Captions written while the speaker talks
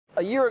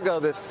A year ago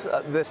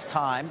this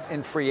time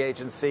in free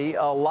agency,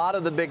 a lot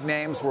of the big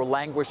names were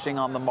languishing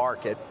on the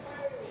market.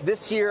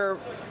 This year,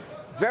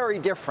 very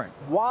different.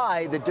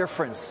 Why the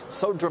difference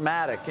so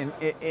dramatic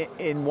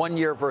in 1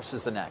 year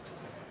versus the next?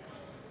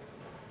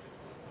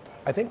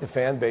 I think the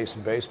fan base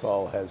in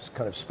baseball has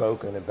kind of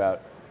spoken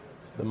about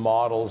the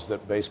models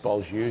that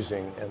baseball's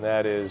using, and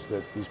that is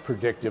that these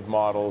predictive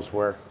models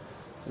where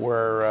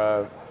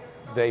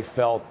they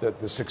felt that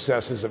the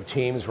successes of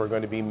teams were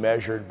going to be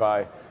measured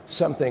by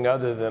something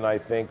other than, I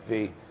think,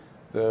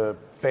 the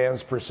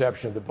fans'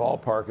 perception of the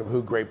ballpark of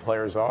who great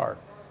players are.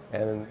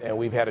 And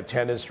we've had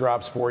attendance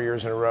drops 4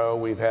 years in a row.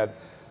 We've had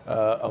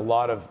a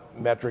lot of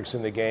metrics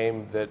in the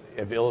game that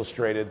have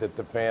illustrated that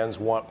the fans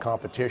want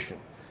competition.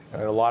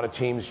 And a lot of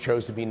teams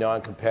chose to be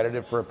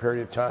non-competitive for a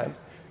period of time,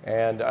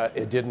 and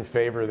it didn't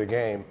favor the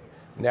game.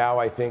 Now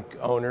I think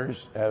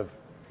owners have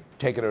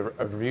taken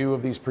a view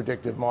of these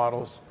predictive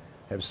models,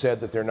 have said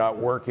that they're not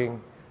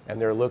working,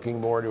 and they're looking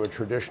more to a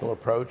traditional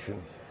approach.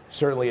 And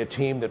certainly a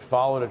team that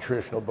followed a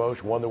traditional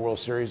approach won the World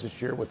Series this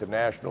year with the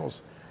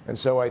Nationals. And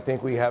so I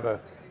think we have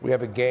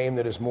a game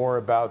that is more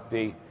about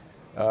the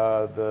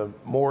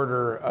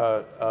mortar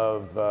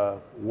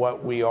of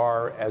what we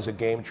are as a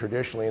game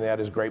traditionally, and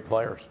that is great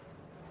players.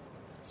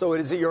 So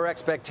is it your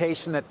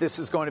expectation that this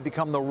is going to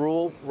become the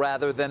rule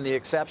rather than the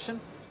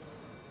exception?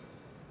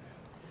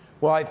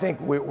 Well, I think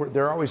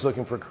they're always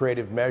looking for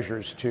creative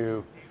measures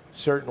to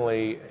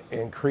certainly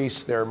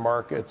increase their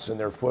markets and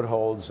their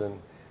footholds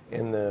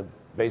in the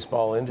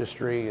baseball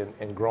industry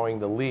and growing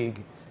the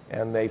league.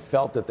 And they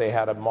felt that they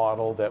had a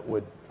model that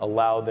would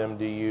allow them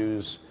to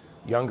use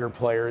younger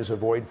players,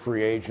 avoid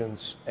free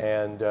agents,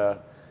 and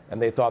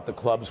they thought the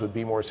clubs would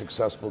be more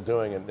successful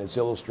doing it. And it's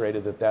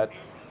illustrated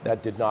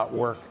that did not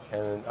work.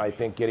 And I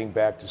think getting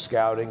back to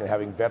scouting and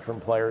having veteran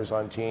players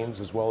on teams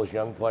as well as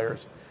young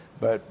players.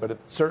 But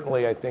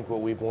certainly I think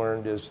what we've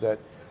learned is that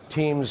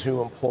teams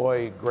who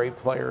employ great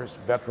players,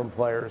 veteran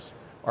players,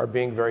 are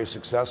being very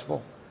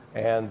successful,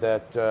 and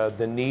that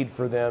the need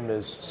for them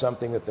is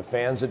something that the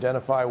fans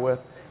identify with.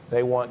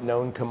 They want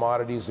known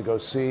commodities to go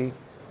see.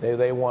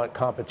 They want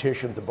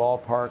competition at the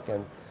ballpark.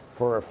 And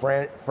for a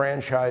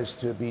franchise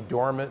to be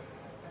dormant,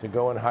 to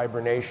go in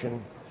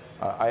hibernation,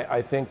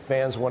 I think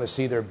fans want to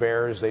see their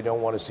Bears. They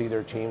don't want to see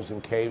their teams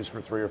in caves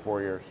for 3 or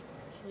 4 years.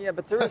 Yeah,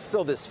 but there is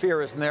still this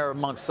fear, isn't there,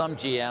 amongst some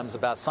GMs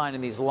about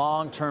signing these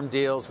long-term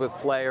deals with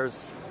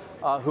players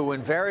who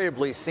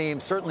invariably seem,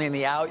 certainly in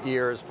the out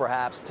years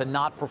perhaps, to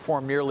not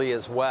perform nearly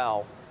as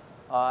well.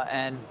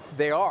 And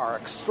they are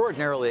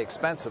extraordinarily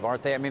expensive,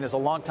 aren't they? I mean, as a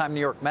longtime New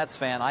York Mets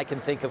fan, I can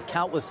think of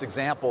countless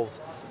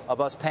examples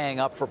of us paying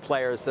up for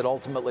players that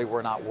ultimately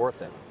were not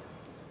worth it.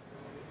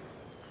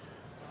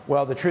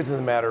 Well, the truth of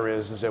the matter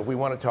is that we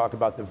want to talk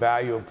about the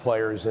value of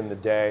players in the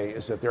day,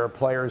 is that there are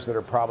players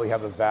that probably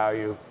have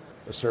a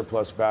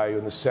surplus value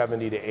in the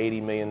 $70 to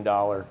 $80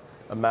 million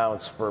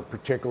amounts for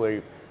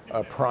particularly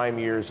prime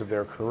years of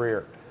their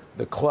career.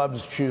 The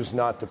clubs choose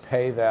not to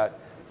pay that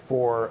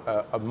for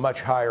a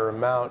much higher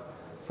amount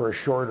for a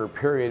shorter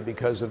period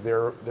because of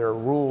their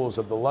rules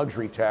of the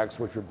luxury tax,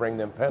 which would bring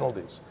them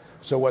penalties.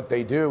 So what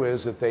they do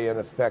is that they, in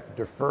effect,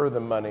 defer the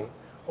money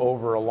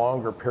over a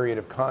longer period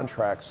of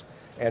contracts.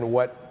 And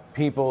what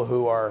people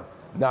who are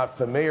not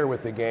familiar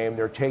with the game,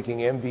 they're taking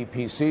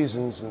MVP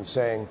seasons and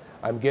saying,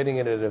 I'm getting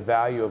it at a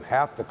value of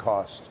half the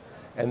cost.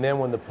 And then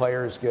when the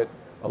players get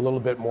a little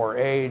bit more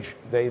age,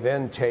 they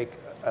then take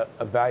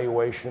a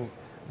valuation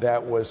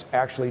that was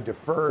actually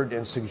deferred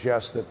and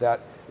suggest that that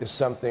is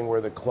something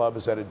where the club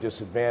is at a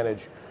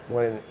disadvantage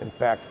when, in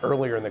fact,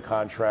 earlier in the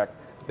contract,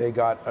 they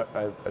got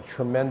a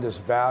tremendous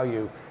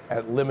value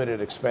at limited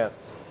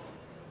expense.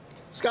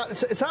 Scott,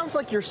 it sounds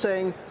like you're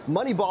saying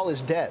Moneyball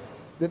is dead.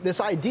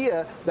 This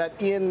idea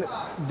that in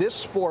this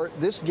sport,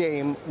 this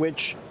game,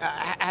 which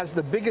has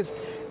the biggest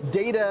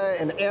data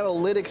and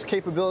analytics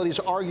capabilities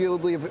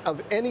arguably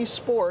of any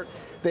sport,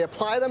 they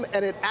applied them,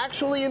 and it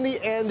actually in the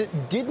end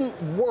didn't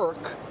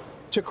work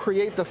to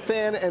create the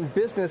fan and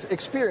business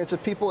experience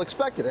that people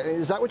expected.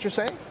 Is that what you're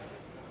saying?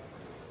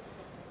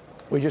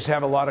 We just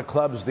have a lot of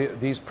clubs.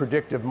 These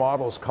predictive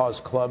models cause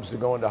clubs to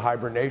go into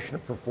hibernation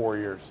for 4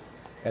 years,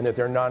 and that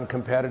they're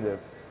non-competitive.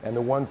 And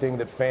the one thing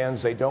that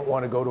fans, they don't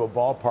want to go to a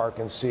ballpark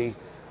and see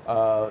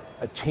a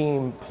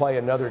team play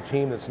another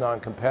team that's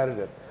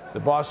non-competitive. The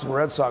Boston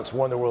Red Sox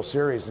won the World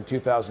Series in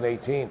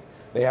 2018.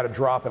 They had a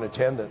drop in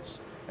attendance.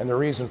 And the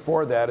reason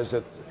for that is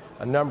that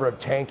a number of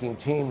tanking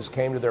teams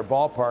came to their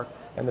ballpark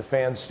and the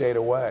fans stayed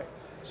away.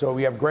 So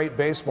we have great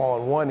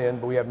baseball on one end,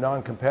 but we have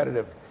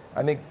non-competitive.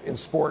 I think in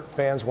sport,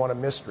 fans want a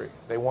mystery.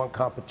 They want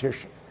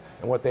competition.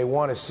 And what they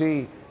want to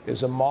see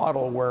is a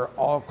model where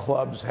all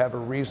clubs have a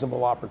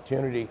reasonable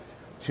opportunity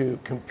to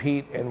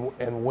compete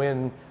and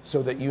win,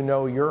 so that you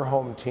know your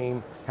home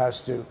team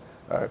has to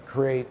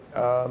create,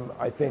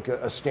 I think,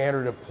 a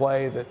standard of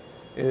play that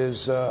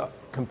is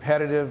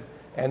competitive,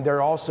 and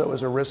there also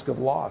is a risk of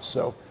loss.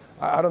 So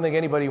I don't think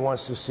anybody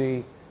wants to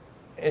see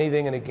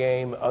anything in a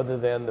game other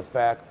than the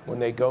fact when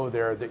they go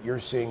there that you're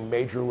seeing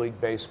Major League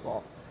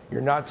Baseball.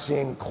 You're not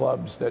seeing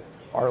clubs that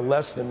are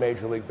less than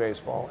Major League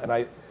Baseball. And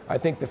I I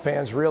think the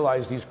fans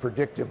realize these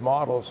predictive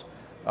models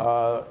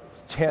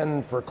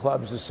tend for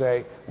clubs to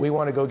say, we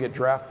want to go get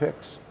draft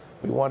picks,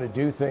 we want to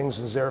do things,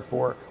 and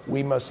therefore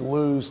we must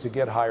lose to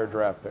get higher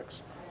draft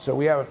picks. So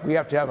we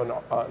have to have an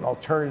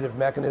alternative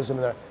mechanism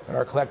in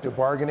our collective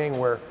bargaining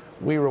where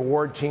we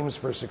reward teams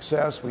for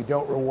success, we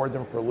don't reward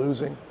them for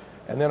losing,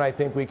 and then I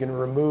think we can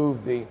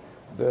remove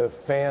the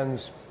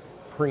fans'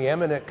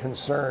 preeminent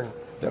concern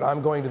that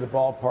I'm going to the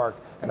ballpark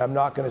and I'm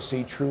not going to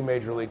see true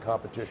major league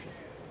competition.